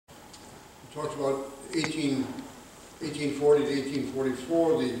talked about 1840 to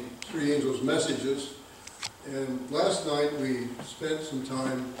 1844, the three angels' messages. And last night we spent some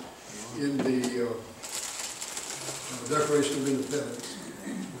time in the Declaration of Independence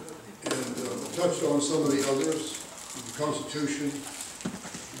and touched on some of the others, the Constitution,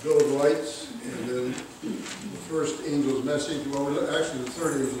 the Bill of Rights, and then the first angel's message, well, actually the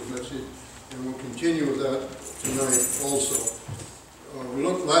third angel's message, and we'll continue with that tonight also.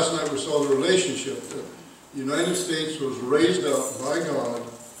 Last night we saw the relationship that the United States was raised up by God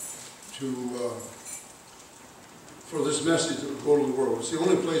for this message that would go to the world. It's the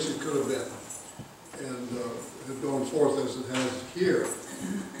only place it could have been, and had gone forth as it has here.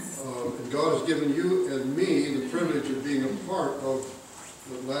 And God has given you and me the privilege of being a part of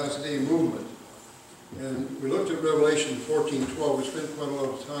the last day movement. And we looked at Revelation 14:12. We spent quite a lot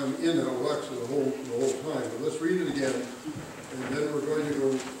of time in that, well, actually the whole time. But let's read it again, and then we're going to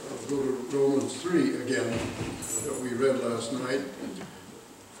go to Romans 3 again that we read last night.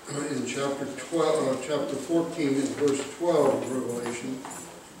 In chapter 14, in verse 12 of Revelation.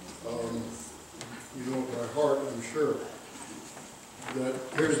 You know it by heart, I'm sure. That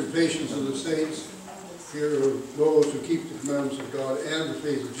here's the patience of the saints. Here are those who keep the commandments of God and the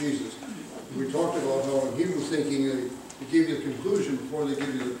faith of Jesus. And we talked about how in Hebrew thinking they give you the conclusion before they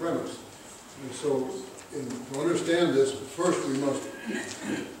give you the premise. And so to understand this, first we must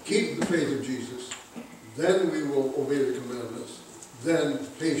keep the faith of Jesus. Then we will obey the commandments. Then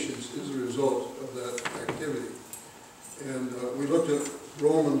patience is a result of that activity. And we looked at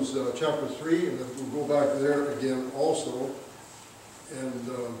Romans chapter 3, and we'll go back there again also, and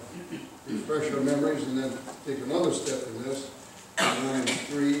refresh our memories, and then take another step in this.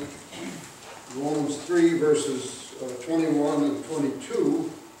 Romans 3 verses 21 and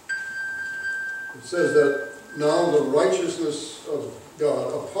 22, it says that now the righteousness of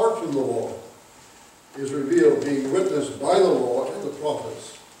God, apart from the law, is revealed, being witnessed by the law and the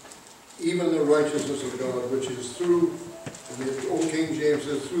prophets, even the righteousness of God, which is through, and the old King James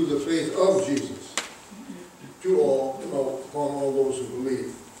says, through the faith of Jesus, to all, upon all those who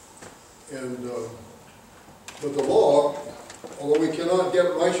believe. And but the law, although we cannot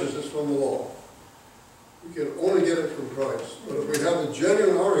get righteousness from the law, we can only get it from Christ. But if we have the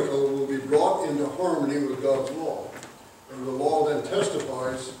genuine article, it will be brought into harmony with God's law. And the law then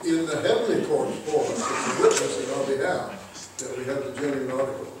testifies in the heavenly courts for us. It's a witness in our behalf that we have the genuine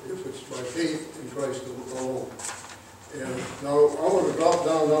article, if it's by faith in Christ alone. And now I want to drop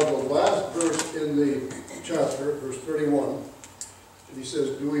down now to the last verse in the chapter, verse 31. And he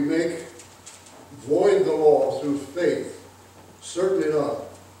says, do we make void the law through faith? Certainly not.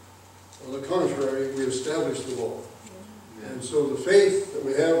 On the contrary, we establish the law. And so the faith that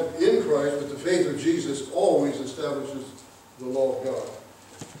we have in Christ, but the faith of Jesus always establishes the law of God.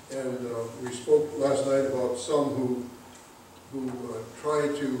 And we spoke last night about some who try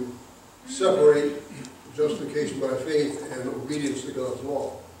to separate justification by faith and obedience to God's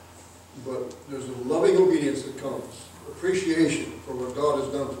law. But there's a loving obedience that comes, appreciation for what God has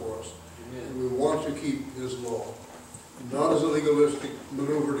done for us. Amen. And we want to keep His law. Not as a legalistic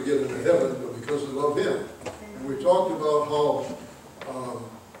maneuver to get into heaven, but because we love Him. And we talked about how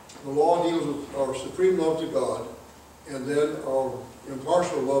the law deals with our supreme love to God, and then our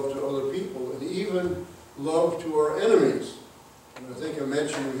impartial love to other people, and even love to our enemies. And I think I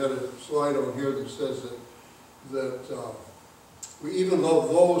mentioned, we had a slide on here that says that we even love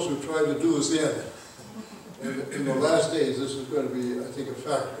those who try to do us in. And in the last days, this is going to be, I think, a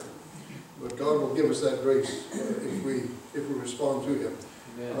factor. But God will give us that grace if we respond to Him.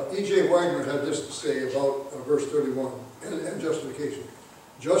 E.J. Wagner had this to say about verse 31 and justification.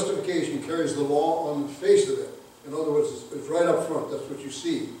 Justification carries the law on the face of it. In other words, it's right up front. That's what you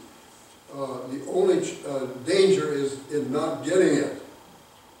see. The only danger is in not getting it.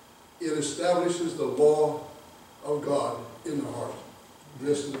 It establishes the law of God in the heart.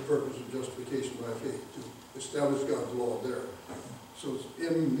 This is the purpose of justification by faith, to establish God's law there. So it's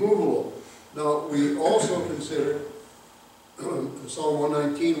immovable. Now, we also consider Psalm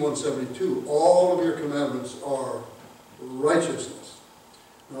 119, 172, all of your commandments are righteousness.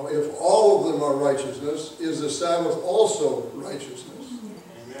 Now, if all of them are righteousness, is the Sabbath also righteousness?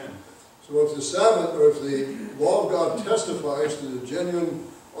 Amen. So if the Sabbath, or if the law of God testifies to the genuine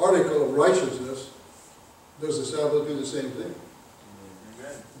article of righteousness, does the Sabbath do the same thing?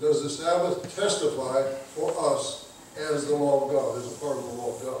 Amen. Does the Sabbath testify for us as the law of God, as a part of the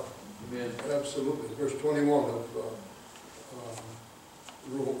law of God? Amen. Absolutely. Verse 21 of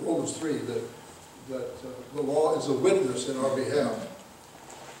Romans 3, that the law is a witness in our behalf.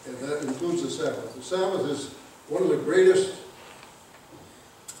 And that includes the Sabbath. The Sabbath is one of the greatest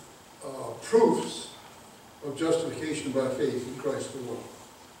proofs of justification by faith in Christ alone.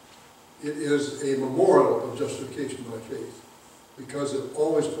 It is a memorial of justification by faith because it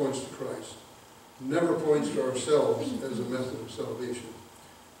always points to Christ. Never points to ourselves as a method of salvation.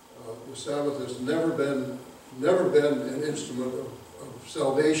 The Sabbath has never been an instrument of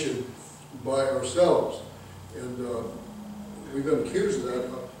salvation by ourselves. And we've been accused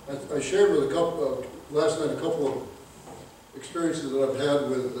of that. I shared with last night a couple of experiences that I've had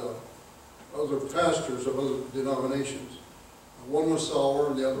with other pastors of other denominations. One was sour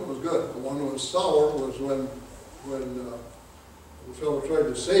and the other was good. The one that was sour was when the fellow tried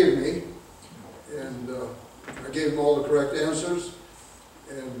to save me, and I gave him all the correct answers,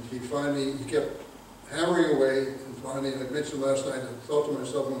 and he kept hammering away, and finally, I mentioned last night, I thought to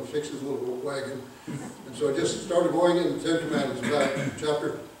myself, I'm going to fix his little wagon. And so I just started going in the Ten Commandments back,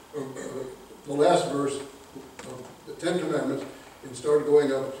 the last verse of the Ten Commandments, and started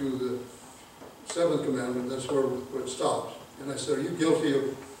going up to the seventh commandment. That's where it stops. And I said, are you guilty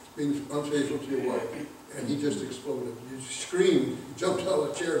of being unfaithful to your wife? And he just exploded. He screamed, he jumped out of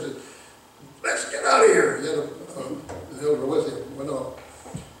the chair and said, let's get out of here. He had the elder with him, went up.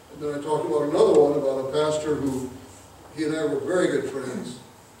 And then I talked about another one, about a pastor who, he and I were very good friends.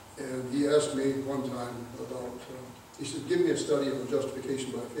 And he asked me one time about, he said, give me a study of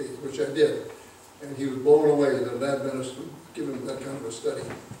justification by faith, which I did. And he was blown away that an Adventist would give him that kind of a study.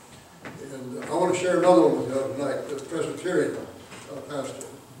 And I want to share another one with you tonight, the Presbyterian pastor,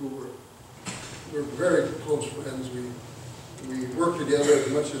 who were very close friends. We worked together as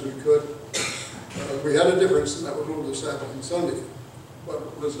much as we could. We had a difference, and that was over the Sabbath and Sunday. But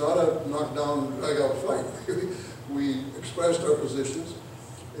it was not a knockdown, drag-out fight. We expressed our positions.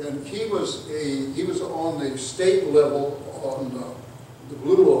 And he was on the state level on the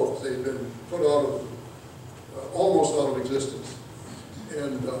blue laws. They'd been put out of, almost out of existence.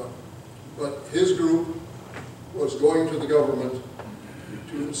 And but his group was going to the government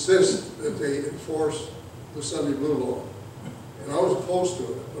to insist that they enforce the Sunday blue law. And I was opposed to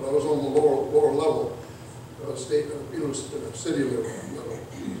it, but I was on the lower level, state, city level.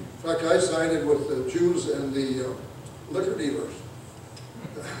 In fact, I sided with the Jews and the liquor dealers.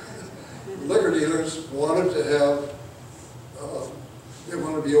 The liquor dealers wanted to have, they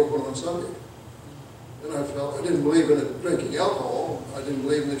wanted to be open on Sunday. And I didn't believe in it drinking alcohol. I didn't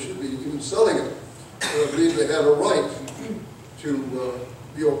believe they should be even selling it. But I believed they had a right to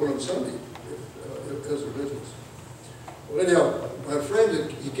be open on Sunday as a business. Well, anyhow, my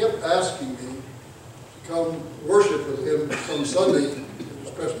friend, he kept asking me to come worship with him some Sunday at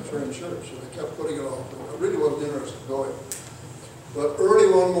his Presbyterian church, and I kept putting it off. I really wasn't interested in going. But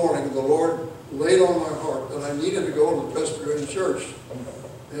early one morning, the Lord laid on my heart that I needed to go to the Presbyterian church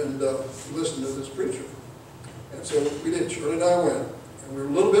and listen to this preacher. And so we did. Shirley and I went, and we were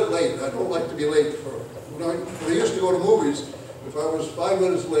a little bit late. I don't like to be late. When I used to go to movies, if I was 5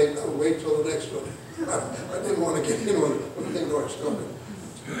 minutes late, I would wait till the next one. I didn't want to get in when the thing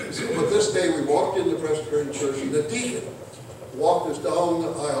started. So, but this day we walked in the Presbyterian church, and the deacon walked us down the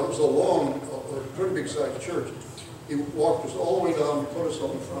aisle. It was a long, pretty big sized church. He walked us all the way down and put us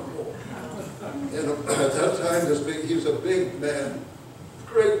on the front row. And at that time, he was a big man,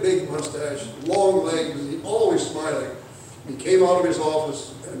 great big mustache, long legs, he always smiling. He came out of his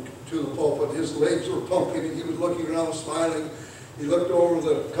office and to the pulpit. His legs were pumping, and he was looking around, smiling. He looked over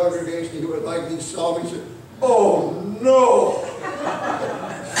the congregation. He was like, he saw me. He said, "Oh no!"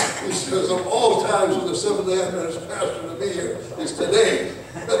 He says, "Of all times when the Seventh Day Adventist pastor to be here is today."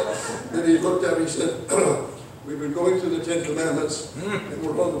 Then he looked at me. He said, "We've been going through the Ten Commandments, and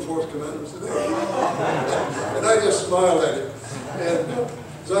we're on the fourth commandment today." And I just smiled at him. And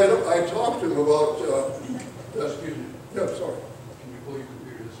so I talked to him about. Excuse me. Yeah, sorry. Can you pull your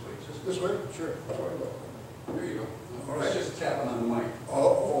computer this way? Just This way? Sure. Sorry about that. there you go. All right. It's just tapping on the mic.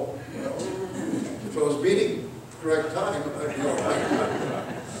 Oh, well, if I was beating the correct time, I'd be all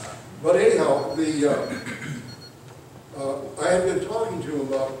right. But anyhow, I had been talking to him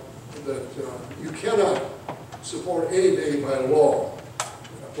about that you cannot support any day by law.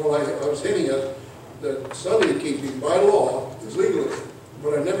 Well, I was hinting at that Sunday keeping by law is legalism,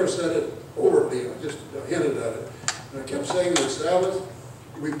 but I never said it overtly. I just hinted at it. And I kept saying that Sabbath,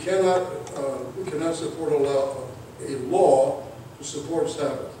 we cannot support a law to support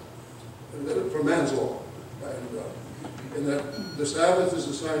Sabbath, and that for man's law, and that the Sabbath is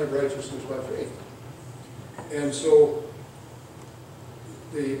a sign of righteousness by faith. And so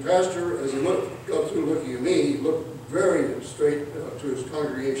the pastor, as he got through looking at me, he looked very straight to his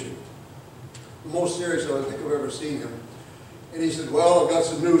congregation, the most serious I think I've ever seen him. And he said, "Well, I've got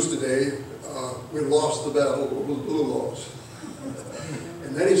some news today. We lost the battle over the blue laws." And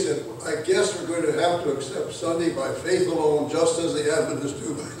And then he said, I guess we're going to have to accept Sunday by faith alone, just as the Adventists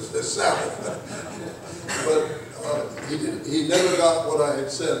do by the Sabbath. But he never got what I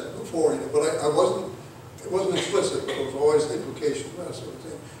had said before, but it wasn't explicit, but it was always implication, that sort of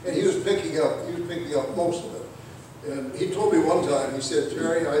thing. And he was picking up most of it. And he told me one time, he said,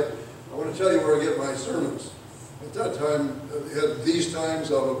 Jerry, I want to tell you where I get my sermons. At that time, they had These Times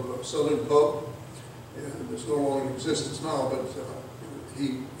out of Southern Pub, and it's no longer in existence now, but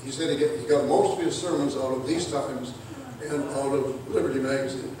he said he got most of his sermons out of These Times and out of Liberty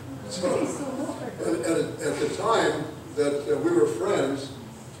Magazine. So, and at the time that we were friends,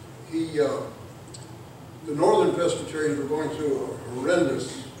 the Northern Presbyterians were going through a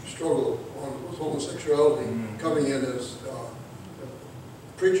horrendous struggle with homosexuality, coming in as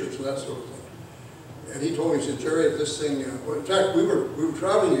preachers and that sort of thing. And he told me, he said, Jerry, if this thing, well, in fact, we were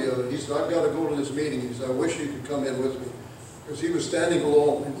traveling together. He said, I've got to go to this meeting. He said, I wish you could come in with me. Because he was standing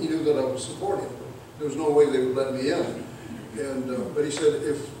alone, and he knew that I would support him. There was no way they would let me in. And but he said,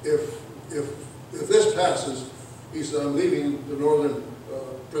 if this passes, he said, I'm leaving the Northern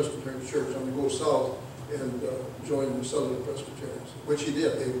Presbyterian Church. I'm going to go south and join the Southern Presbyterians, which he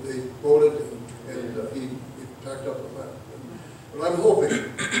did. They voted, and he packed up and left. But I'm hoping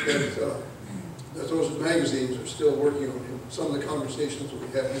that those magazines are still working on him. Some of the conversations we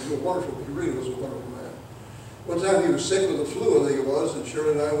had, he really was a wonderful man. One time he was sick with the flu, I think it was, and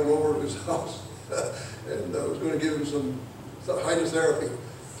Shirley and I went over to his house, and I was going to give him some hydrotherapy.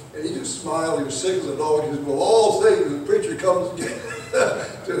 And he just smiled. He was sick as a dog. He said, well, all things, the preacher comes to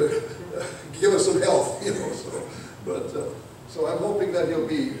give us some health, you know. So I'm hoping that he'll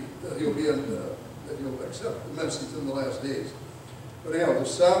accept the message in the last days. But anyhow, the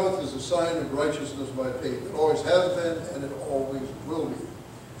Sabbath is a sign of righteousness by faith. It always has been, and it always will be.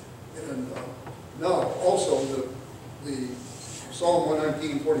 And now, also, the Psalm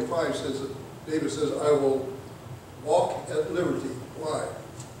 119:45 says that David says, I will walk at liberty. Why?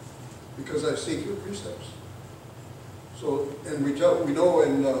 Because I seek your precepts. So, and we know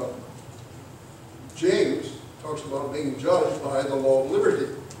in James talks about being judged by the law of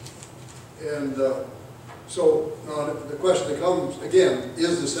liberty. And so now the question that comes again,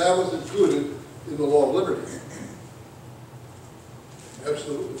 is the Sabbath included in the law of liberty?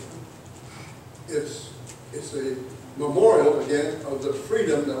 Absolutely. It's a memorial, again, of the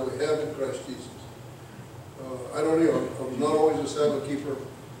freedom that we have in Christ Jesus. I don't know, I was not always a Sabbath keeper,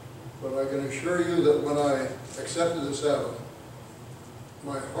 but I can assure you that when I accepted the Sabbath,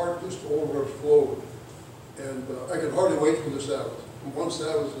 my heart just overflowed. And I could hardly wait for the Sabbath. From one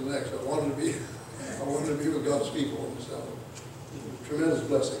Sabbath to the next, I wanted to be with God's people on the Sabbath. It was a tremendous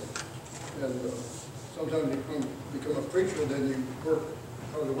blessing. And sometimes you become a preacher, then you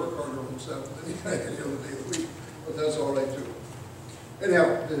probably work harder on the Sabbath than any other day of the week. But that's all right too.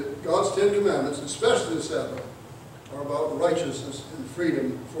 Anyhow, God's 10 Commandments, especially the Sabbath, are about righteousness and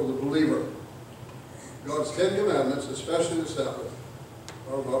freedom for the believer. God's 10 Commandments, especially the Sabbath,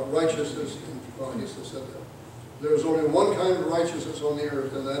 are about righteousness and, well, I guess I said that. There is only one kind of righteousness on the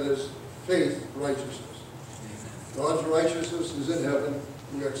earth, and that is faith righteousness. God's righteousness is in heaven.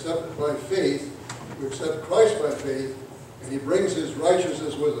 We accept it by faith. We accept Christ by faith, and He brings His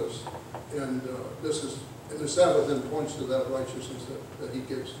righteousness with us. And the Sabbath then points to that righteousness that He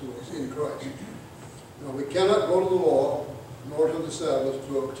gives to us in Christ. Now, we cannot go to the law nor to the Sabbath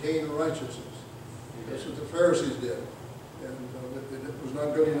to obtain righteousness. That's what the Pharisees did, and it was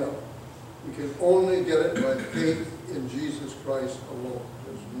not good enough. We can only get it by faith in Jesus Christ alone.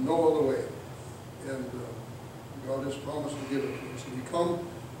 There's no other way. And God has promised to give it to us. And we come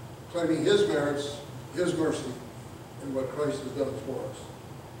claiming His merits, His mercy, and what Christ has done for us.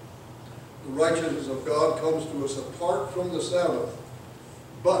 The righteousness of God comes to us apart from the Sabbath,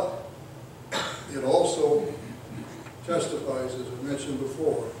 but it also testifies, as I mentioned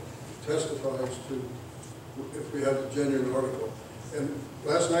before, testifies to, if we have the genuine article. And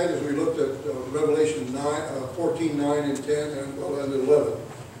last night, as we looked at Revelation 14:9 and 10, and 11,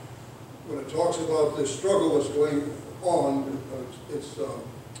 when it talks about this struggle that's going on, it's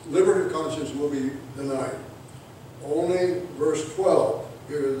liberty of conscience will be denied. Only verse 12,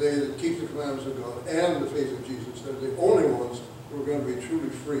 here are they that keep the commandments of God and the faith of Jesus. They're the only ones who are going to be truly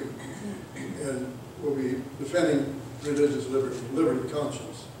free and will be defending religious liberty of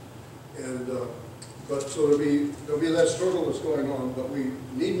conscience. And but so there'll be that struggle that's going on, but we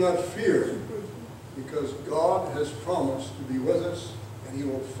need not fear, because God has promised to be with us, and He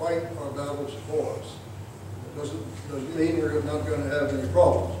will fight our battles for us. It doesn't mean we're not going to have any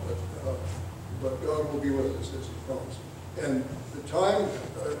problems, but God will be with us, as He promised. And the time,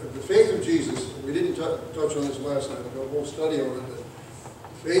 the faith of Jesus, we didn't touch on this last night, I've got a whole study on it,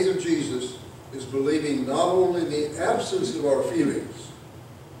 faith of Jesus is believing not only the absence of our feelings,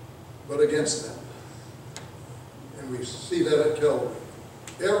 but against them. And we see that at Calvary.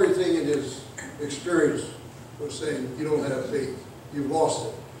 Everything in his experience was saying, you don't have faith, you've lost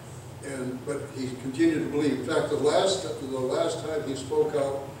it. But he continued to believe. In fact, the last time he spoke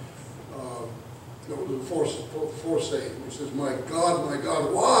out, it was a forsaking. He says, my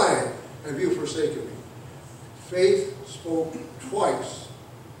God, why have you forsaken me? Faith spoke twice,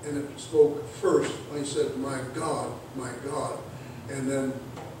 and it spoke first when he said, my God, and then,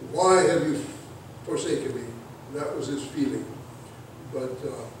 why have you forsaken me? That was his feeling. But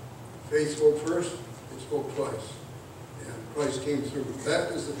faith spoke first, it spoke twice. And Christ came through.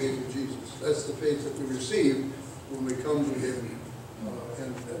 That is the faith of Jesus. That's the faith that we receive when we come to him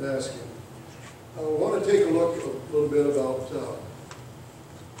and ask him. I want to take a look a little bit about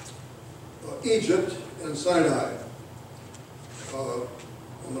Egypt and Sinai. On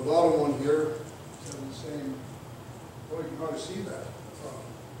the bottom one here, it's in the same, well, you can probably see that.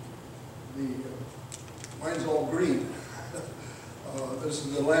 Mine's all green. This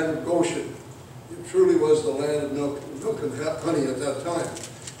is the land of Goshen. It truly was the land of milk and honey at that time.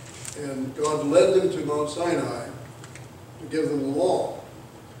 And God led them to Mount Sinai to give them the law.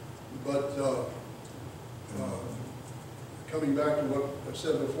 But coming back to what I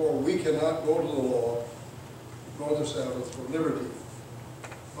said before, we cannot go to the law, nor the Sabbath, for liberty,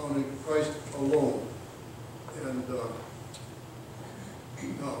 found in Christ alone. And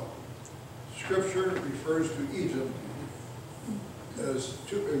now, Scripture refers to Egypt as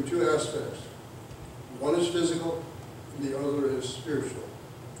in two aspects. One is physical, and the other is spiritual.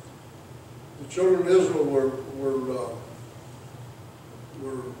 The children of Israel were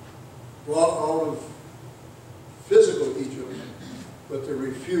brought out of physical Egypt, but they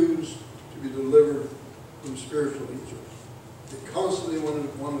refused to be delivered from spiritual Egypt. They constantly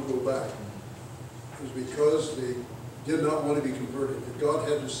wanted to go back. It was because they did not want to be converted. And God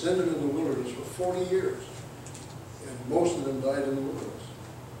had to send them in the wilderness for 40 years. And most of them died in the wilderness.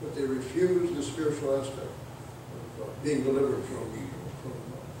 But they refused the spiritual aspect of being delivered from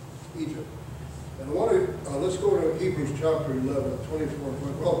Egypt. And I want to, let's go to Hebrews chapter 11, 24 and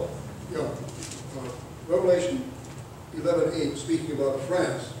 20. Well, yeah, Revelation 11:8, speaking about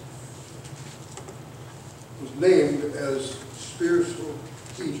France, was named as spiritual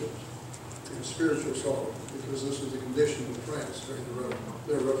Egypt and spiritual Sodom, because this was the condition of France during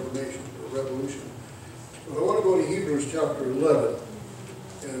their Reformation, or Revolution. But I want to go to Hebrews chapter 11,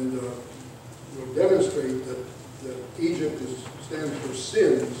 and we'll demonstrate that Egypt stands for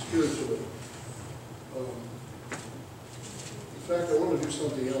sin spiritually. In fact, I want to do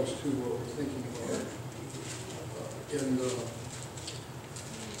something else too while we're thinking about it.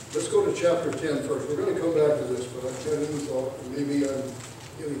 Let's go to chapter 10 first. We're going to come back to this, but I've got a new thought, and maybe I'm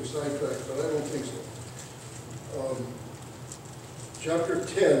getting sidetracked, but I don't think so. Chapter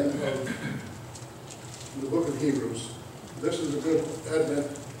 10 of the book of Hebrews. This is a good Advent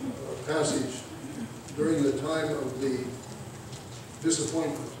passage during the time of the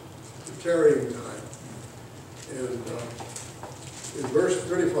disappointment, the tarrying time. And in verse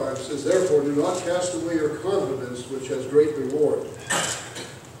 35 it says, therefore do not cast away your confidence, which has great reward.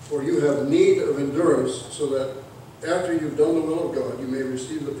 For you have need of endurance, so that after you've done the will of God, you may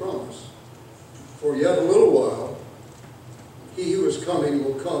receive the promise. For yet a little while, he who is coming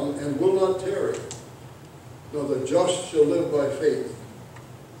will come and will not tarry. Now the just shall live by faith.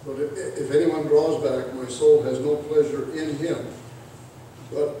 But if anyone draws back, my soul has no pleasure in him.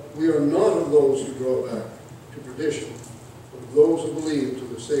 But we are not of those who draw back to perdition, but of those who believe to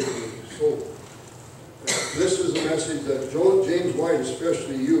the saving of the soul. This is a message that James White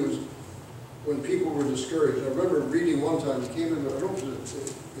especially used when people were discouraged. I remember reading one time, he came in, I don't know if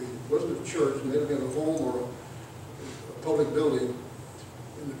it wasn't a church, it may have been a home or a public building,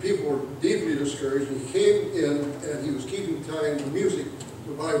 and the people were deeply discouraged, and he came in and he was keeping time to music,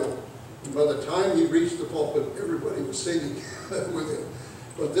 the Bible. And by the time he reached the pulpit, everybody was singing with him.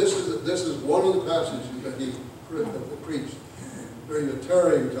 But this is one of the passages that he preached during the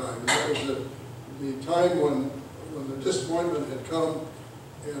tarrying time. And that was the time when the disappointment had come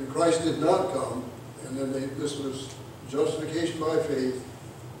and Christ did not come, and then this was justification by faith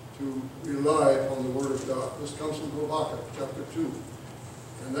to rely upon the Word of God. This comes from Habakkuk chapter 2.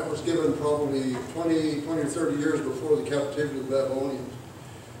 And that was given probably 20 or 30 years before the captivity of the Babylonians.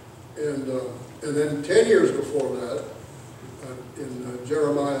 And then 10 years before that, in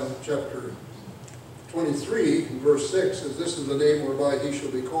Jeremiah chapter 23, verse 6, says, this is the name whereby he shall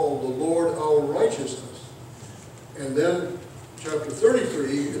be called, the Lord our righteousness. And then chapter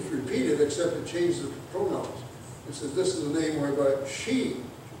 33, it's repeated, except it changes the pronouns. It says, this is the name whereby she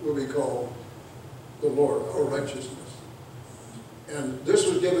will be called the Lord, our righteousness. And this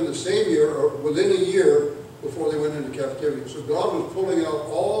was given the same year, or within a year, before they went into captivity. So God was pulling out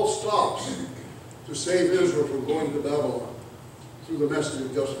all stops to save Israel from going to Babylon through the message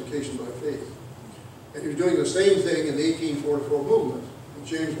of justification by faith. And he was doing the same thing in the 1844 movement. And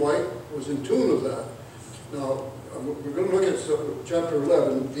James White was in tune with that. Now, we're going to look at chapter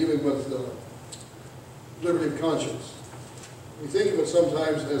 11, dealing with liberty of conscience. We think of it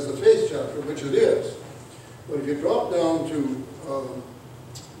sometimes as the faith chapter, which it is. But if you drop down to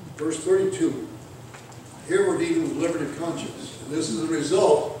verse 32, here we're dealing with liberty of conscience. And this is the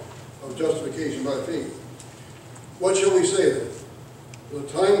result of justification by faith. What shall we say then? The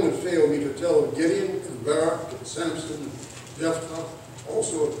time would fail me to tell of Gideon and Barak and Samson and Jephthah,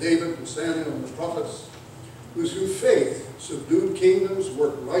 also of David and Samuel and the prophets, who through faith subdued kingdoms,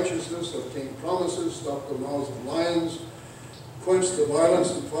 worked righteousness, obtained promises, stopped the mouths of lions, quenched the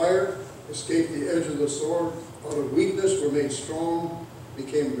violence of fire, escaped the edge of the sword, out of weakness were made strong,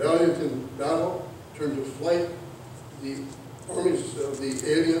 became valiant in battle, turned to flight the armies of the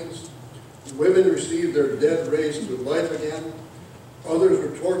aliens. Women received their dead raised to life again. Others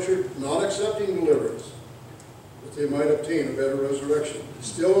were tortured, not accepting deliverance, that they might obtain a better resurrection.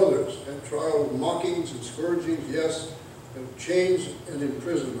 Still others had trial of mockings and scourgings, yes, and chains and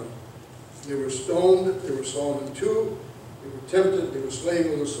imprisonment. They were stoned, they were sawn in two, they were tempted, they were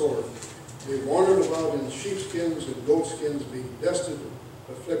slain with a sword. They wandered about in sheepskins and goatskins, being destitute,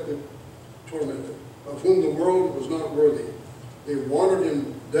 afflicted, tormented, of whom the world was not worthy. They wandered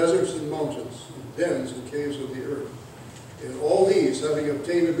in deserts and mountains, in dens and caves of the earth. And all these, having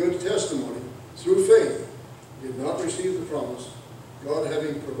obtained a good testimony through faith, did not receive the promise, God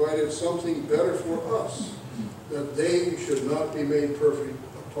having provided something better for us, that they should not be made perfect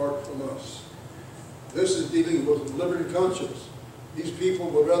apart from us. This is dealing with liberty of conscience. These people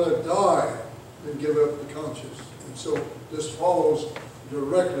would rather die than give up the conscience. And so this follows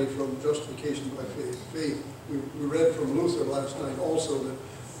directly from justification by faith. We read from Luther last night also that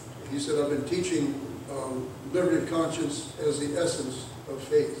he said, I've been teaching liberty of conscience as the essence of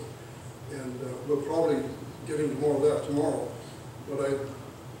faith. And we'll probably get into more of that tomorrow. But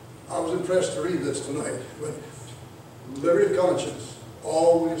I was impressed to read this tonight. But liberty of conscience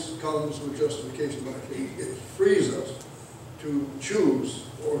always comes with justification by faith. It frees us to choose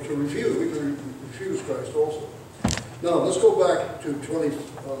or to refuse. We can refuse Christ also. Now, let's go back to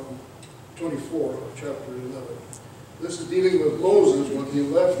 24 of chapter 11. This is dealing with Moses when he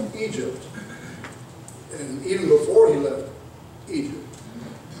left Egypt, and even before he left Egypt.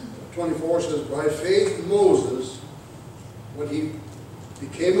 24 says, by faith Moses, when he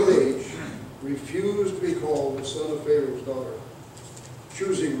became of age, refused to be called the son of Pharaoh's daughter,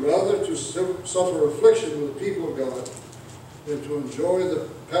 choosing rather to suffer affliction with the people of God than to enjoy the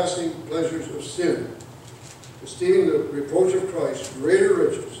passing pleasures of sin, esteeming the reproach of Christ greater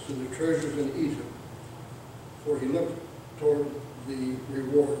riches than the treasures in Egypt, for he looked toward the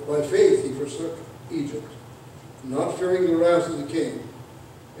reward. By faith he forsook Egypt, not fearing the wrath of the king,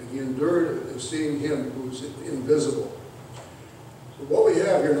 and he endured as seeing him who is invisible. So what we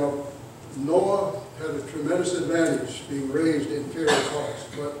have here now, Noah had a tremendous advantage being raised in Pharaoh's house,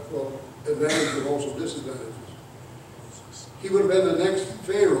 but, well, advantage and also disadvantages. He would have been the next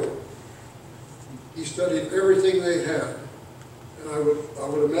Pharaoh. He studied everything they had. And I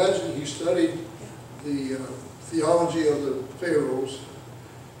would imagine he studied the theology of the pharaohs.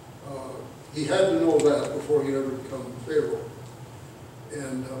 He had to know that before he ever become Pharaoh.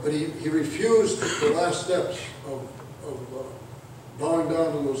 And but he refused the last steps of bowing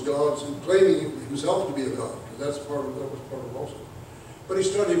down to those gods and claiming himself to be a god, because that was part of also. But he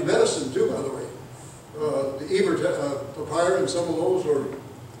studied medicine too, by the way. The Eber papyri and some of those were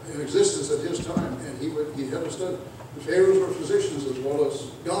in existence at his time, and he had to study. The pharaohs were physicians as well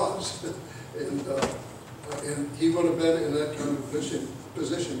as gods, and he would have been in that kind of position,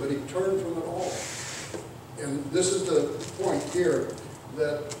 but he turned from it all. And this is the point here,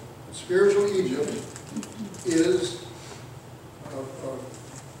 that spiritual Egypt is,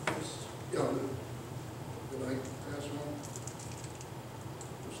 did I pass one?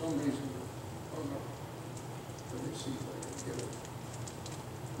 For some reason, oh no, let me see if I can get it.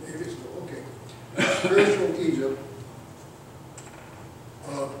 Maybe it's, okay. Spiritual Egypt,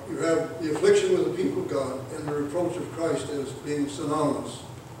 you have the affliction with the people of God and the reproach of Christ as being synonymous.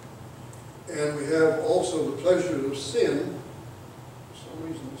 And we have also the pleasure of sin. For some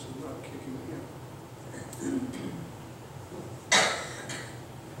reason this is not kicking in.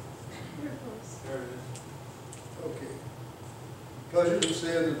 Okay. Pleasures of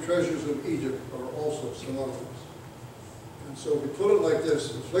sin and treasures of Egypt are also synonymous. And so we put it like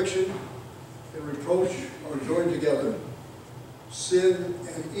this: affliction and reproach are joined together. Sin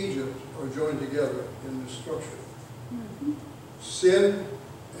and Egypt are joined together in this structure. Sin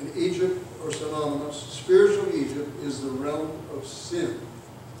and Egypt are synonymous. Spiritual Egypt is the realm of sin.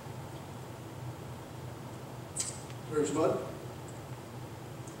 There's mud.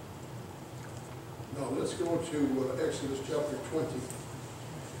 Now let's go to Exodus chapter 20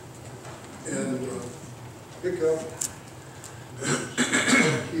 and pick up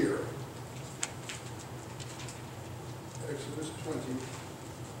here. Exodus 20,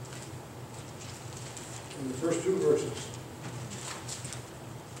 in the first two verses.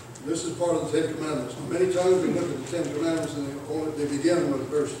 This is part of the Ten Commandments. Many times we look at the Ten Commandments and they begin with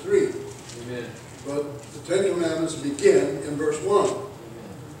verse 3. Amen. But the Ten Commandments begin in verse 1. Amen.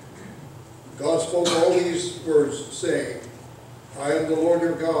 God spoke all these words, saying, I am the Lord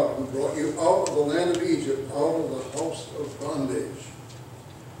your God, who brought you out of the land of Egypt, out of the house of bondage.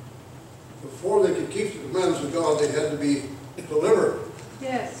 Before they could keep the commandments of God, they had to be delivered.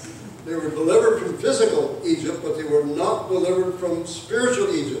 Yes. They were delivered from physical Egypt, but they were not delivered from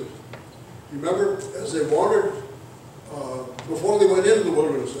spiritual Egypt. You remember, as they wandered, before they went into the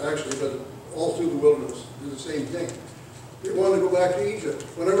wilderness, actually, but all through the wilderness, did the same thing. They wanted to go back to Egypt.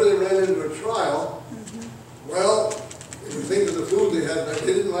 Whenever they ran into a trial, well, they would think of the food they had, they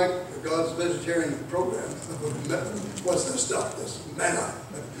didn't like God's vegetarian program. What's this stuff, this manna?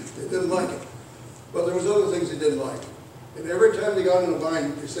 They didn't like it. But there was other things they didn't like. And every time they got in a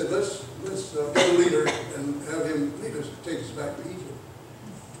bind, they said, let's get a leader and have him lead us, take us back to Egypt.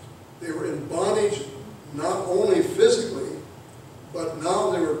 They were in bondage not only physically, but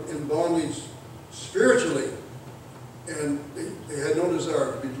now they were in bondage spiritually. And they had no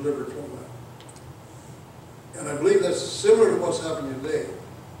desire to be delivered from that. And I believe that's similar to what's happening today.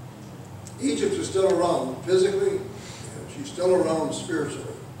 Egypt is still around physically, and she's still around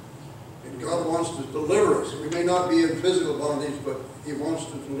spiritually. And God wants to deliver us. We may not be in physical bondage, but He wants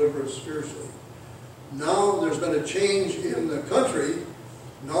to deliver us spiritually. Now there's been a change in the country.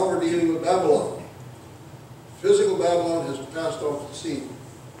 Now we're dealing with Babylon. Physical Babylon has passed off the scene,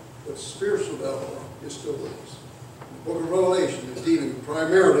 but spiritual Babylon is still with us. The book of Revelation is dealing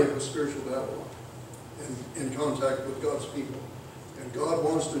primarily with spiritual Babylon and in contact with God's people. And God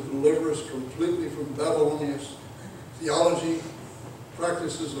wants to deliver us completely from Babylonian theology,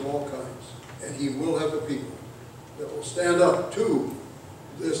 practices of all kinds. And He will have a people that will stand up to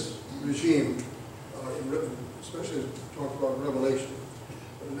this regime, especially as we talk about Revelation.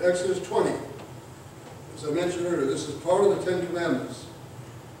 But in Exodus 20, as I mentioned earlier, this is part of the Ten Commandments.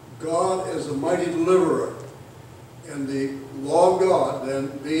 God as a mighty deliverer, and the law of God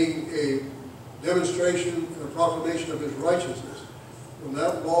then being a demonstration and a proclamation of His righteousness. When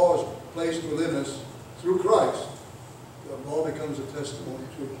that law is placed within us through Christ, that law becomes a testimony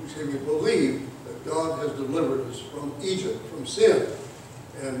to it. We say we believe that God has delivered us from Egypt, from sin.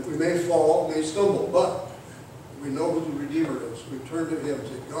 And we may fall, may stumble, but we know who the Redeemer is. We turn to Him and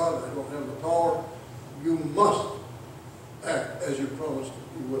say, God, I don't have the power. You must act as you promised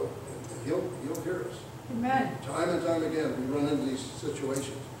you will. And He'll hear us. Amen. Time and time again, we run into these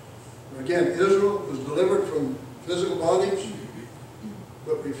situations. And again, Israel was delivered from physical bondage,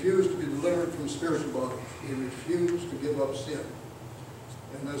 but refused to be delivered from spiritual bondage. He refused to give up sin.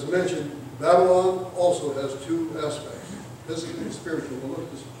 And as I mentioned, Babylon also has two aspects, physical and spiritual. We'll look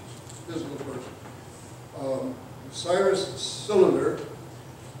at this physical first. Cyrus' Cylinder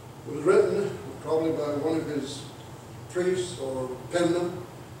was written probably by one of his priests or penmen,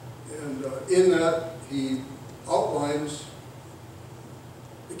 and in that he outlines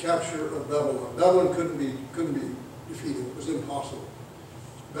the capture of Babylon. Babylon couldn't be defeated. It was impossible.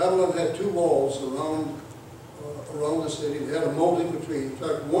 Babylon had two walls around the city. They had a moat in between. In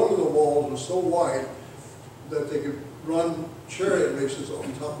fact, one of the walls was so wide that they could run chariot races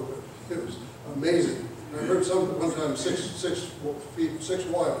on top of it. It was amazing. And I heard one time 6 feet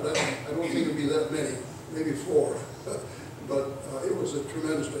wide, but I don't think it'd be that many, maybe 4. But it was a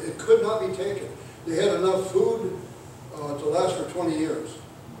tremendous. It could not be taken. They had enough food to last for 20 years,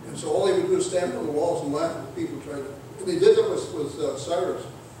 and so all they would do is stand on the walls and laugh at people trying to. And they did that with Cyrus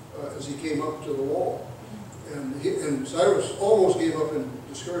as he came up to the wall, and Cyrus almost gave up in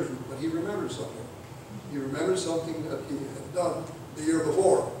discouragement, but he remembered something. He remembered something that he had done the year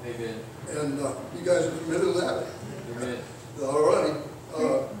before. Amen. And you guys are familiar with that? Amen. All righty.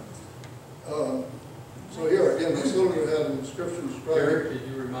 So here again, the cylinder had an inscription describing. Eric,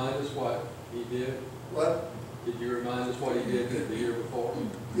 did you remind us what he did? What? Did you remind us what he did the year before?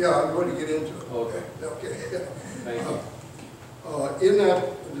 Yeah, I'm going to get into it. Okay. Okay. Thank you. In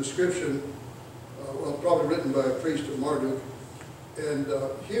that description, well, probably written by a priest of Marduk. And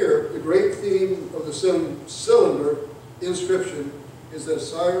here, the great theme of the cylinder inscription is that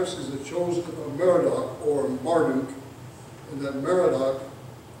Cyrus is the chosen of Merodach, or Marduk, and that Merodach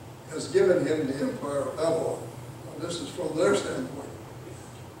has given him the empire of Babylon. Now, this is from their standpoint.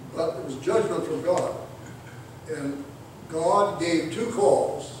 But it was judgment from God. And God gave 2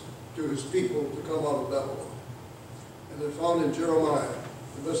 calls to his people to come out of Babylon. And they're found in Jeremiah.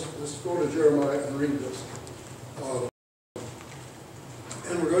 And let's go to Jeremiah and read this.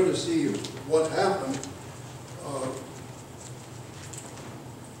 And we're going to see what happened,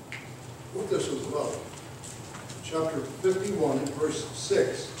 what this was about. Chapter 51, verse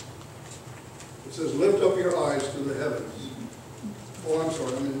 6. It says, "Lift up your eyes to the heavens." Oh, I'm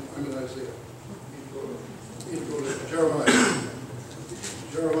sorry, I'm in Isaiah. I need to go to Jeremiah.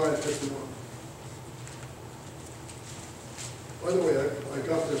 Jeremiah 51. By the way, I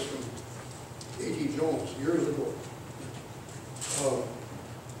got this from A.T. Jones years ago.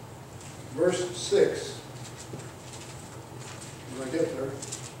 Verse 6. When I get there,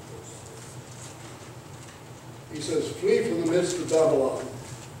 he says, "Flee from the midst of Babylon,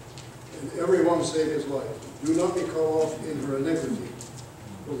 and every one save his life. Do not be cut off in her iniquity,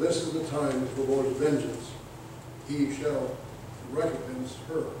 for this is the time of the Lord's vengeance. He shall recompense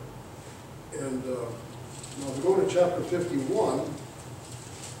her." And now we go to chapter 51,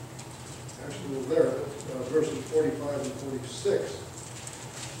 actually we're there, verses 45 and 46.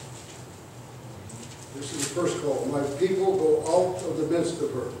 This is the first call. "My people go out of the midst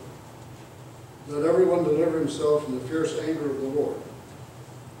of her. Let everyone deliver himself from the fierce anger of the Lord.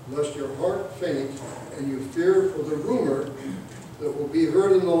 Lest your heart faint, and you fear for the rumor that will be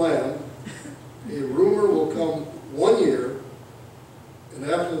heard in the land. A rumor will come 1 year, and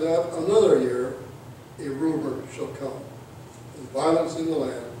after that another year, a rumor shall come. And violence in the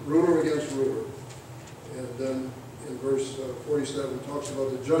land, ruler against ruler." And then in verse 47 talks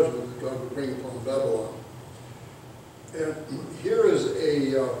about the judgment that God would bring upon Babylon. And here is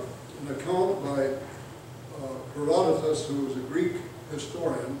an account by Herodotus, who is a Greek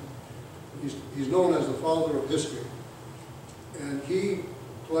historian. He's known as the father of history. And he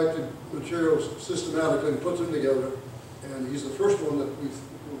collected materials systematically and put them together. And he's the first one that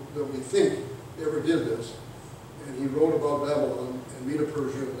we think ever did this. And he wrote about Babylon and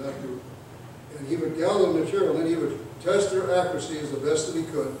Medo-Persia and that group. And he would gather material and he would test their accuracy as the best that he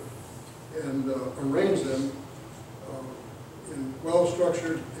could and arrange them in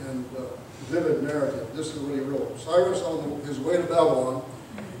well-structured and vivid narrative. This is what he wrote. "Cyrus, on his way to Babylon,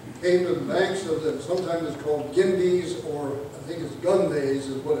 came to the banks of the, sometimes it's called Gindes, or I think it's Gundays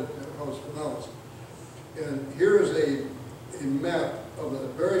is how it's pronounced. And here is a map of a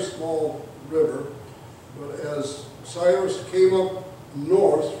very small river, but as Cyrus came up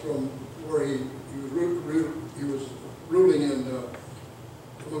north from where he was ruling in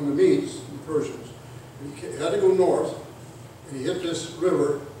among the Medes, the Persians, and he had to go north, and he hit this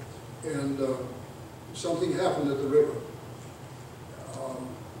river, and something happened at the river.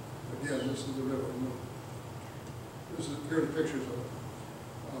 Again, this is the river. Here are the pictures of it.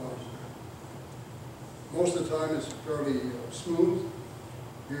 Most of the time it's fairly smooth.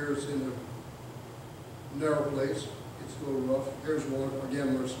 Here it's in a narrow place. It's a little rough. Here's one,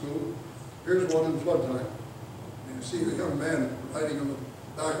 again, more smooth. Here's one in flood time. And you see the young man riding on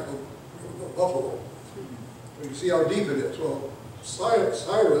the back of a buffalo. So you see how deep it is. Well,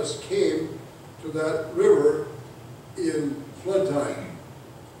 Cyrus came to that river in flood time.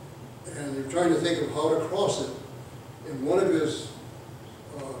 And they're trying to think of how to cross it. And one of his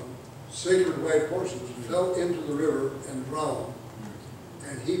sacred white horses fell into the river and drowned.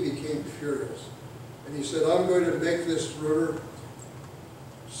 And he became furious. And he said, "I'm going to make this river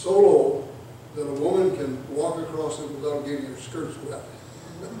so low that a woman can walk across it without getting her skirts wet."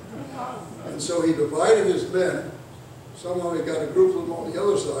 And so he divided his men. Somehow he got a group of them on the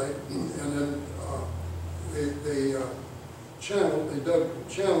other side, and then they dug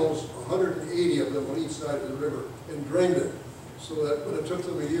channels, 180 of them on each side of the river, and drained it. So that, but it took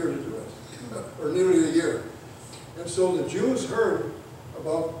them a year to do it, or nearly a year. And so the Jews heard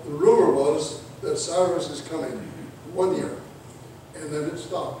about, the rumor was that Cyrus is coming 1 year, and then it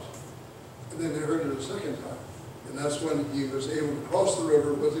stopped. And then they heard it a second time. And that's when he was able to cross the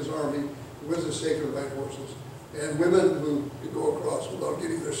river with his army, with his sacred white horses, and women who could go across without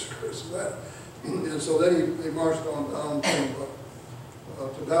getting their skirts wet. And so then they marched on down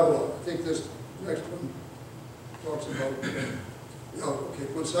to Babylon. I think this next one talks about,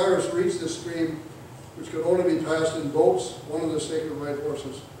 when Cyrus reached this stream, which could only be passed in boats, one of the sacred white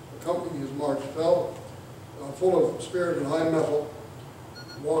horses accompanying his march fell, full of spirit and high mettle.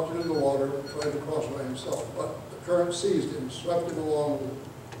 walked into the water and tried to cross by himself. But the current seized him, swept him along,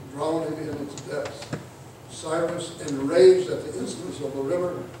 drowned him in its depths. Cyrus, enraged at the insolence of the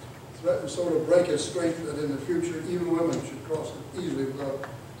river, threatened so to break its strength that in the future even women should cross it easily without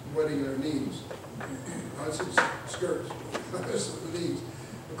wetting their knees. I said skirts, the knees.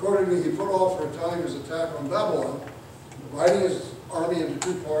 Accordingly, he put off for a time his attack on Babylon. Dividing his army into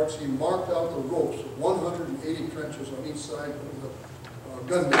two parts, he marked out the ropes of 180 trenches on each side of the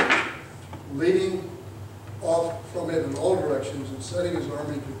gun bench, leading off from it in all directions and setting his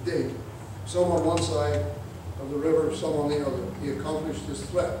army to date, some on one side of the river, some on the other. He accomplished his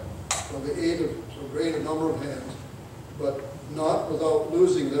threat by the aid of so great a number of hands, but not without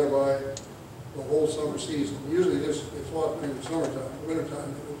losing thereby the whole summer season. Usually they fought during the summertime. In the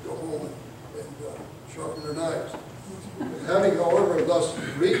wintertime they would go home and sharpen their knives. Having, however, thus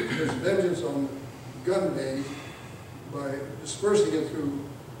wreaked his vengeance on Gunbane by dispersing it through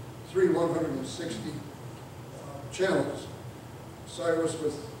 160 channels, Cyrus,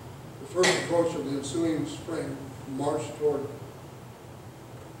 with the first approach of the ensuing spring, marched forward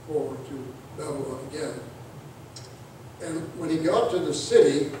to Babylon again. And when he got to the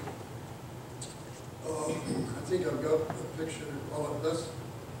city, I think I've got a picture. Well,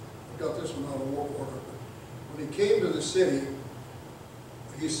 I've got this one out of war order. But when he came to the city,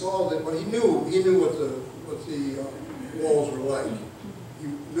 he saw that. But he knew what the walls were like. He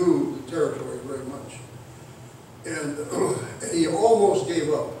knew the territory very much, and he almost gave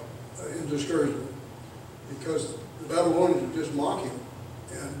up in discouragement because the Babylonians were just mocking,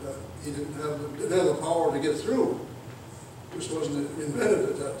 and he didn't have the power to get through. This wasn't invented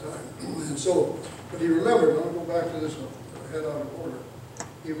at that time. And so, but he remembered, I'm going to go back to this one, head out of order.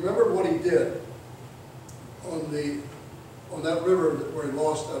 He remembered what he did on that river where he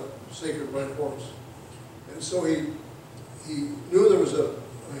lost that sacred white horse. And so he knew there was a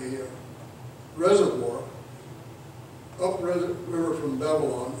reservoir upriver from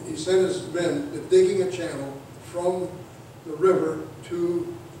Babylon. He sent his men digging a channel from the river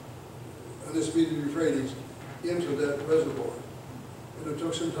to NSBSDA Euphrates into that reservoir. And it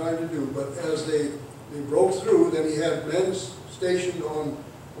took some time to do, but as they broke through, then he had men stationed on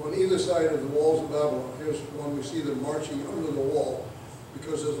either side of the walls of Babylon. Here's one we see them marching under the wall,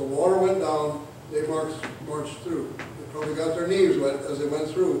 because as the water went down, they marched through. They probably got their knees wet as they went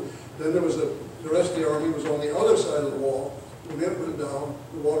through. Then there was the rest of the army was on the other side of the wall. When it went down,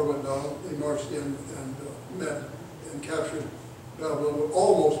 the water went down, they marched in and met and captured Babylon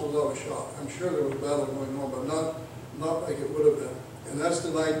almost without a shot. I'm sure there was a battle going on, but not like it would have been. And that's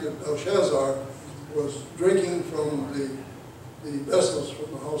the night that Belshazzar was drinking from the vessels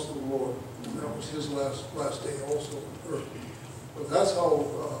from the house of the Lord. And that was his last day also on earth. But that's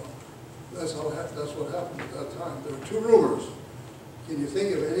what happened at that time. There were two rumors. Can you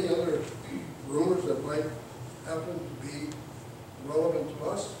think of any other rumors that might happen to be relevant to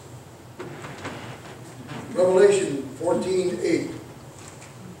us? Revelation 14:8,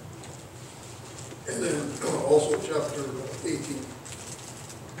 and then also chapter 18,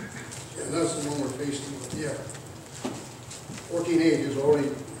 and that's the one we're facing with. Yeah, 14:8 has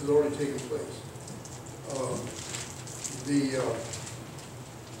already taken place.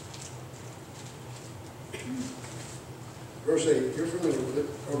 Verse 8, you're familiar with it,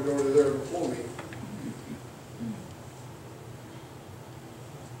 probably already there before me.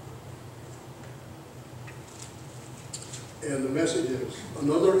 And the message is,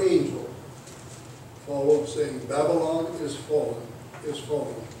 another angel followed, saying, Babylon is fallen,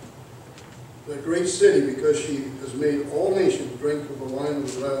 that great city, because she has made all nations drink of the wine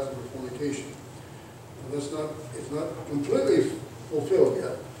of the wrath of her fornication. Now, it's not completely fulfilled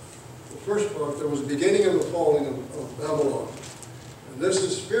yet. The first part, there was the beginning of the falling of Babylon. And this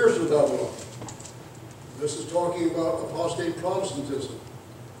is spiritual Babylon. This is talking about apostate Protestantism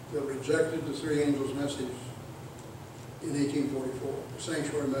that rejected the three angels' message in 1844, the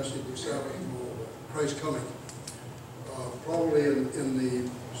sanctuary message, the Sabbath, and all that, Christ coming. Probably in the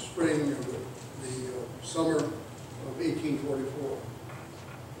spring of the summer of 1844.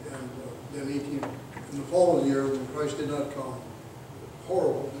 And then in the following year, when Christ did not come,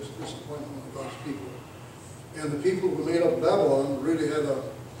 horrible disappointment of God's people. And the people who made up Babylon really had a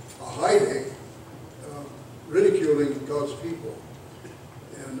high day ridiculing God's people.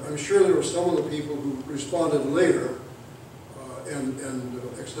 And I'm sure there were some of the people who responded later and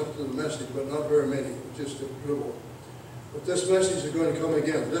accepted the message, but not very many, just a dribble. But this message is going to come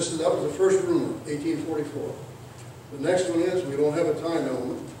again. That was the first rumor, 1844. The next one is, we don't have a time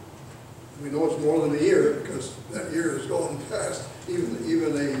element. We know it's more than a year, because that year is going past even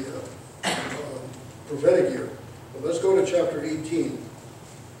a prophetic year. But let's go to chapter 18.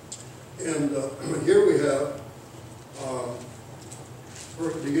 And here we have,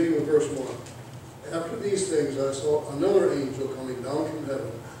 beginning with verse 1. After these things I saw another angel coming down from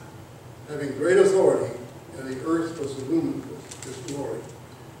heaven, having great authority, and the earth was illumined with his glory.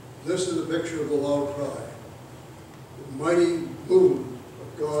 This is a picture of the loud cry, the mighty movement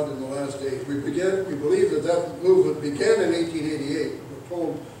of God in the last days. We believe that that movement began in 1888. We're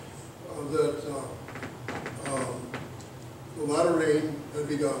told that the latter rain had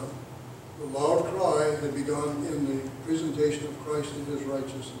begun. The loud cry had begun in the presentation of Christ and his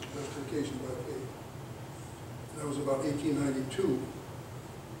righteousness, justification by faith. That was about 1892.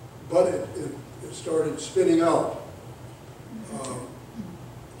 But it started spinning out.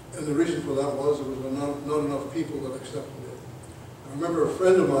 And the reason for that was there was not enough people that accepted it. I remember a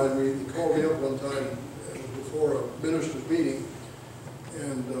friend of mine, he called me up one time before a minister's meeting,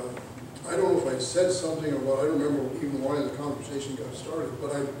 and I don't know if I said something or what, I don't remember even why the conversation got started,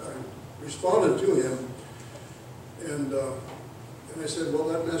 but I responded to him, and I said, well,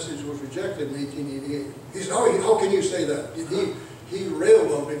 that message was rejected in 1888. He said, how can you say that? He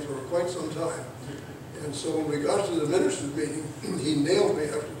railed on me for quite some time. And so when we got to the minister's meeting, he nailed me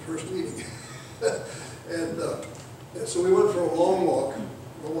after the first meeting. and so we went for a long walk.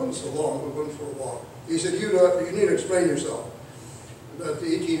 Well, it wasn't so long, we went for a walk. He said, you need to explain yourself. That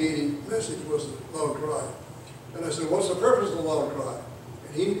the 1880 message was the loud cry. And I said, what's the purpose of the loud cry?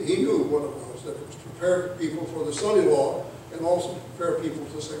 And he knew what it was, that it was to prepare people for the son-in-law and also prepare people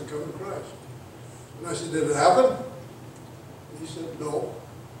for the second coming of Christ. And I said, did it happen? And he said, no.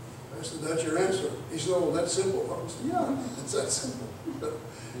 I said, that's your answer. He said, oh, that's simple. I said, yeah, it's that simple.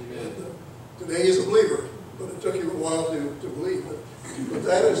 And, today he's a believer, but it took him a while to believe it. But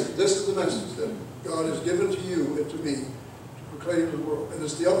this is the message that God has given to you and to me to proclaim to the world. And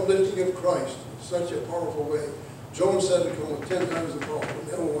it's the uplifting of Christ in such a powerful way. Jones said to come with 10 times the power.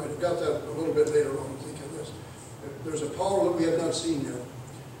 And Ellen White got that a little bit later on, I think, in this. There's a power that we have not seen yet,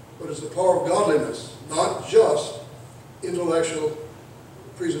 but it's the power of godliness, not just intellectual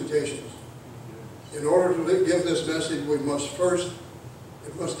presentations. In order to give this message, we must first,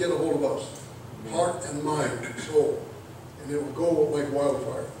 it must get a hold of us, heart and mind and soul, and it will go like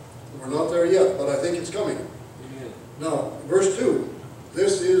wildfire. We're not there yet, but I think it's coming. Amen. Now, verse 2,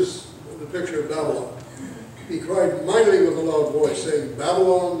 this is the picture of Babylon. He cried mightily with a loud voice, saying,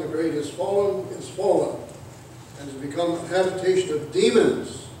 Babylon the great is fallen, and has become a habitation of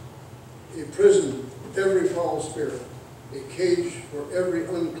demons, a prison for every foul spirit, a cage for every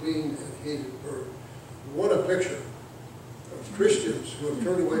unclean and hated bird. What a picture of Christians who have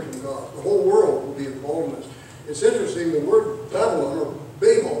turned away from God. The whole world will be involved in this. It's interesting, the word Babylon, or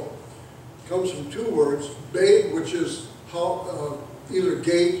Babel, comes from two words. Babe, which is either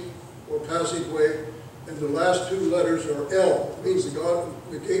gate or passageway, and the last two letters are L. It means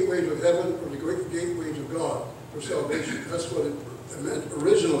the gateway to heaven, or the great gateway to God for salvation. That's what it meant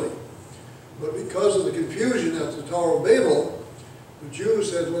originally. But because of the confusion at the Tower of Babel, the Jews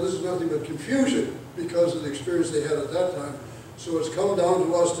said, well, this is nothing but confusion because of the experience they had at that time. So it's come down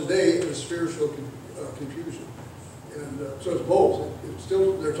to us today as spiritual confusion. And so it's both. It's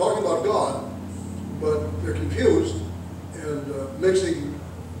still, they're talking about God, but they're confused and mixing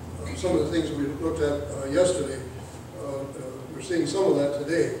some of the things we looked at yesterday. We're seeing some of that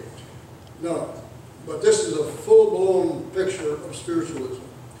today. Now, but this is a full-blown picture of spiritualism.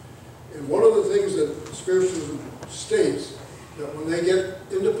 And one of the things that spiritualism states, that when they get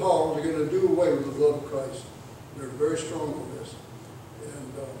into power, they're going to do away with the blood of Christ. They're very strong on this.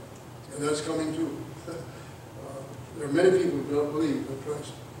 And that's coming too. There are many people who do not believe that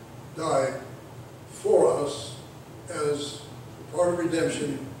Christ died for us as part of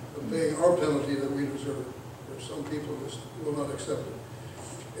redemption, of paying our penalty that we deserve. There's some people who will not accept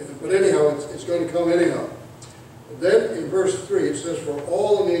it. But anyhow, it's going to come anyhow. Then in verse 3 it says, for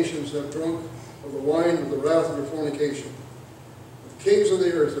all the nations have drunk of the wine of the wrath of her fornication. The kings of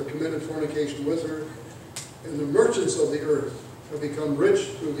the earth have committed fornication with her, and the merchants of the earth have become rich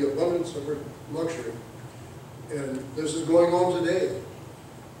through the abundance of her luxury. And this is going on today.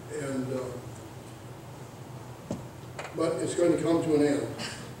 And but it's going to come to an end.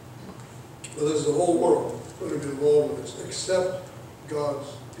 But this is the whole world going to be involved with this, except God's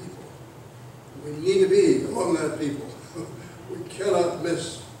people. We need to be among that people. We cannot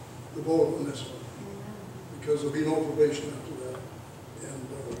miss the boat on this one, because there'll be no probation after that.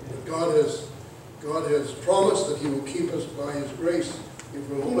 And God has promised that He will keep us by His grace if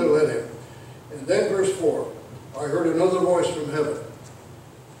we'll only let Him. And then verse 4, I heard another voice from heaven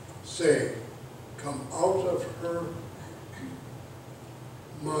saying, come out of her,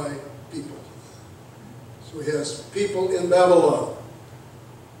 my people. So He has people in Babylon.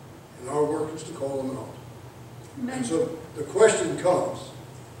 And our work is to call them out. Amen. And so the question comes,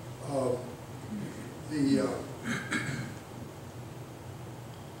 the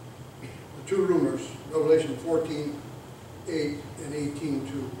two rumors, Revelation 14:8 and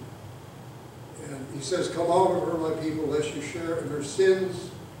 18:2. And he says, come out of her, my people, lest you share in her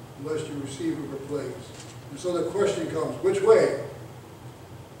sins, lest you receive of her plagues. And so the question comes, which way?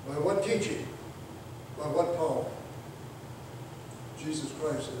 By what teaching? By what power? Jesus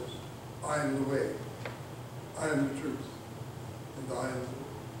Christ says, I am the way, I am the truth, and I am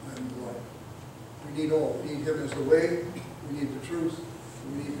the life. We need all. We need him as the way, we need the truth,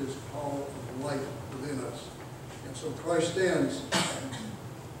 and we need his power of life within us. And so Christ stands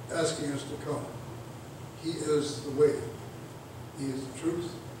asking us to come. He is the way, he is the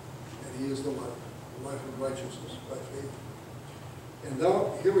truth, and he is the life of righteousness by faith. And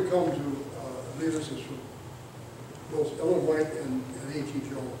now, here we come to, I believe this is from both Ellen White and A.T.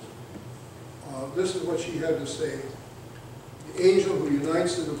 Jones. This is what she had to say. The angel who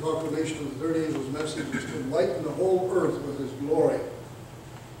unites in the proclamation of the third angel's message is to enlighten the whole earth with his glory.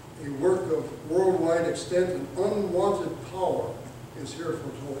 A work of worldwide extent and unwanted power is here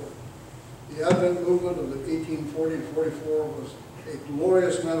foretold. The Advent movement of the 1840 and 44 was a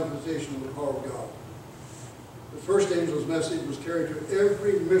glorious manifestation of the power of God. The first angel's message was carried to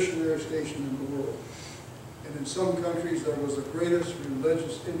every missionary station in the world. And in some countries there was the greatest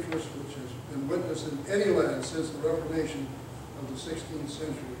religious interest which has been witnessed in any land since the Reformation of the 16th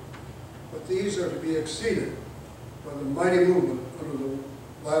century. But these are to be exceeded by the mighty movement under the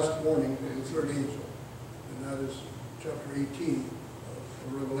last warning of the third angel. And that is chapter 18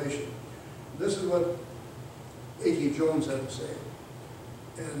 of Revelation. This is what A.T. Jones had to say.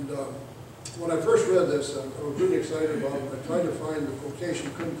 And when I first read this, I was really excited about it. I tried to find the quotation,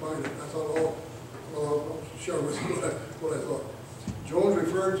 couldn't find it. I thought, oh, well, I'll share with you what I thought. Jones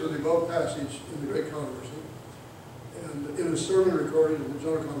referred to the above passage in the Great Controversy, and in a sermon recorded in the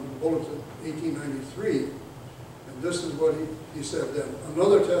General Conference Bulletin, 1893, and this is what he said then.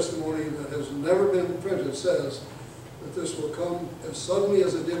 Another testimony that has never been printed says that this will come as suddenly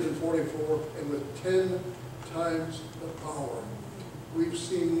as it did in 44 and with 10 times the power. We've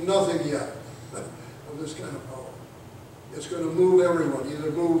seen nothing yet of this kind of power. It's going to move everyone,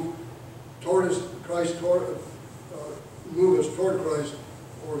 either move toward Christ, move us toward Christ,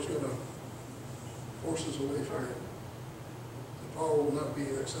 or it's going to force us away from him. The power will not be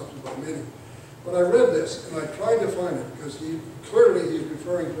accepted by many. But I read this, and I tried to find it, because clearly he's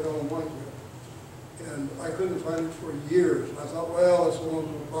referring to Ellen White here. And I couldn't find it for years. And I thought, well, it's one of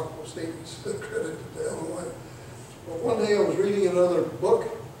those apocryphal statements credited to Ellen White. But one day I was reading another book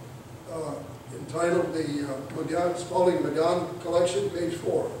entitled the Spalding Madon Collection, page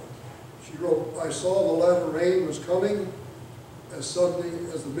 4. She wrote, I saw the latter rain was coming as suddenly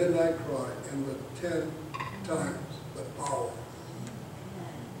as the midnight cry, and with 10 times the power.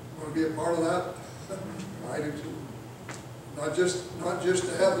 Want to be a part of that? I do too. Not just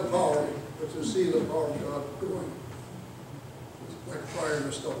to have the power, but to see the power of God going like fire in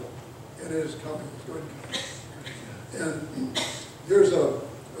the stubble. And it is coming. It's going to come. And here's a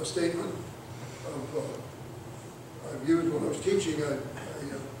statement of I've used when I was teaching. I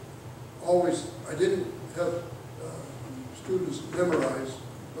didn't have students memorize,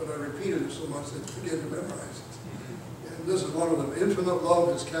 but I repeated it so much that they began to memorize it. And this is one of them. Infinite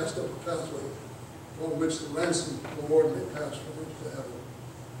love has cast up a pathway upon which the ransom of the Lord may pass from earth to heaven.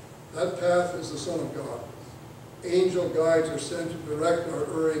 That path is the Son of God. Angel guides are sent to direct our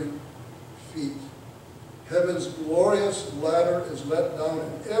erring feet. Heaven's glorious ladder is let down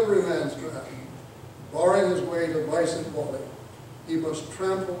in every man's path, barring his way to vice and folly. He must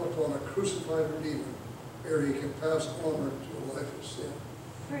trample upon a crucified Redeemer ere he can pass onward to a life of sin.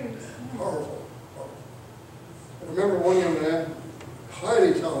 Praise. Powerful, powerful. I remember one young man,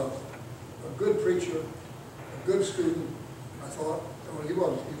 highly talented, a good preacher, a good student. I thought, well, he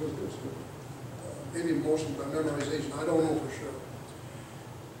was a good student. Maybe mostly by memorization, I don't know for sure.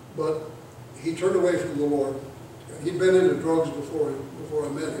 But he turned away from the Lord. And he'd been into drugs before I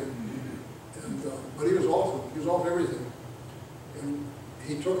met him. And, but he was off everything. And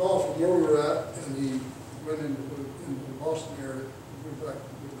he took off from where we were at, and he went into the Boston area, moved back to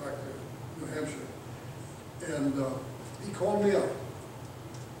New Hampshire. And he called me up.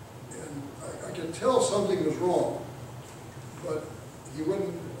 And I could tell something was wrong, but he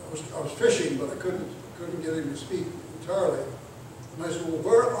wouldn't. I was fishing, but I couldn't get him to speak entirely. And I said, well,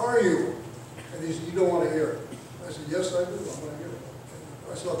 where are you? And he said, you don't want to hear it. I said, yes, I do. I want to hear it.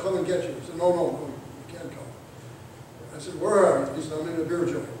 And I said, I'll come and get you. He said, no, you can't come. And I said, where are you? He said, I'm in a beer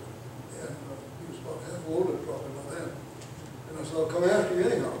joint. And he was about half loaded probably by then. And I said, I'll come after you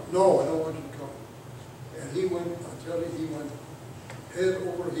anyhow. No, I don't want you to come. And he went, I tell you, he went head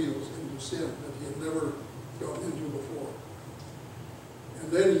over heels into sin that he had never gotten into before.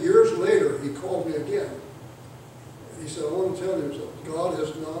 And then years later, he called me again. And he said, I want to tell you something. God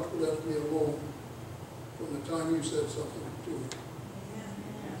has not left me alone from the time you said something to me.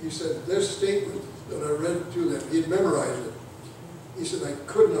 He said, this statement that I read to them, he had memorized it. He said, I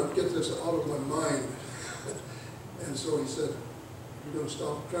could not get this out of my mind. And so he said, you're going to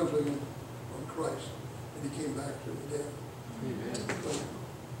stop trembling on Christ. And he came back to it again. Amen.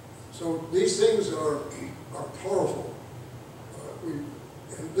 So these things are powerful.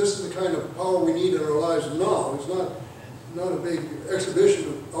 And this is the kind of power we need in our lives now. It's not a big exhibition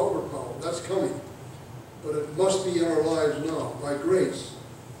of outward power. That's coming. But it must be in our lives now, by grace,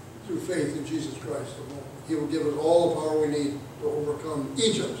 through faith in Jesus Christ alone. He will give us all the power we need to overcome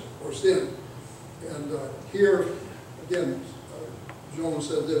Egypt or sin. And here, again, Joan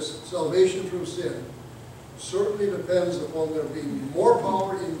said this, salvation from sin certainly depends upon there being more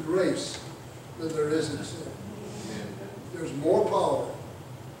power in grace than there is in sin. There's more power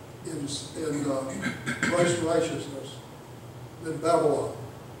in Christ's righteousness than Babylon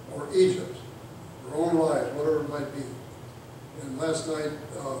or Egypt, our own lives, whatever it might be. And last night,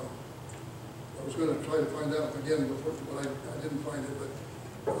 I was going to try to find out again before, but I didn't find it.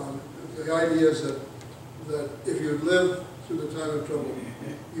 But the idea is that if you live through the time of trouble,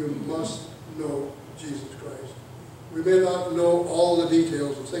 you must know Jesus Christ. We may not know all the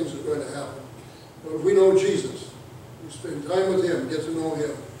details of things that are going to happen, but if we know Jesus, we spend time with him, get to know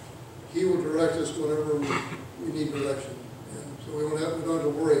him, he will direct us whenever we need direction. And so we don't have to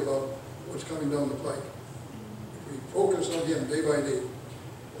worry about what's coming down the pike. If we focus on him day by day.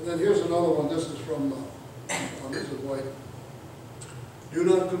 And then here's another one. This is from Mrs. White. Do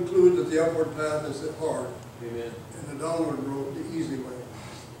not conclude that the upward path is the hard, Amen, and the downward road the easy way.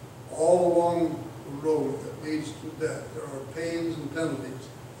 All along the road that leads to death, there are pains and penalties.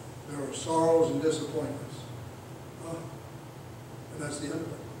 There are sorrows and disappointments. And that's the end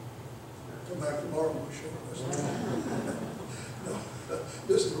of it. Come back tomorrow and we'll show this. No,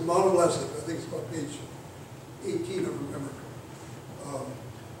 this is from Mount of Blessing. I think it's about page 18, if I remember.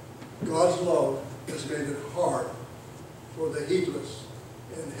 God's love has made it hard for the heedless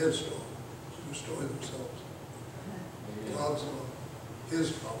and headstrong to destroy themselves. God's love,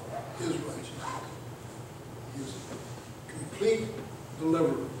 his power, his righteousness, his complete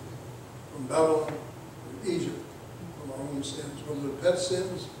deliverance from Babylon, from Egypt, from our own sins, whether they're pet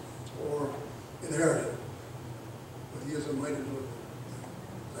sins or inherited. But he is a mighty deliverer.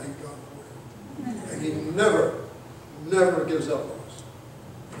 Thank God for him. And he never gives up on us.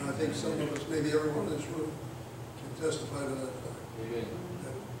 And I think some of us, maybe everyone in this room, can testify to that fact. Amen.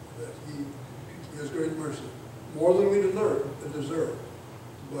 That he has great mercy. More than we deserve.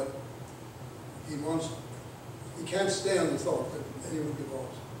 But he can't stand the thought that anyone would be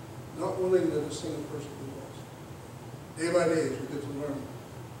lost. Not willing that a single person be lost. Day by day, as we get to learn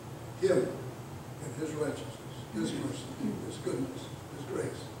him and his righteousness, his mercy, his goodness, his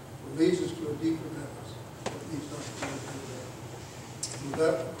grace, it leads us to a deep repentance that leads not to anything there. With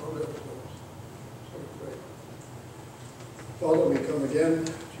that, I'll let it close. So we pray. Father, we come again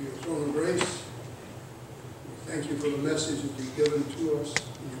to your throne of grace. We thank you for the message that you've given to us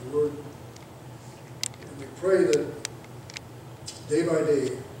in your word. And we pray that day by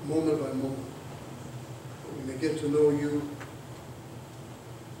day, moment by moment, we may get to know you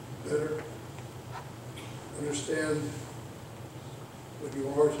better, understand what you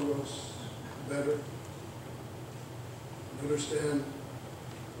are to us better, and understand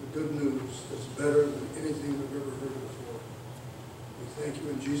the good news that's better than anything we've ever heard before. We thank you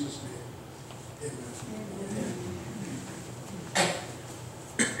in Jesus' name. Amen. Amen.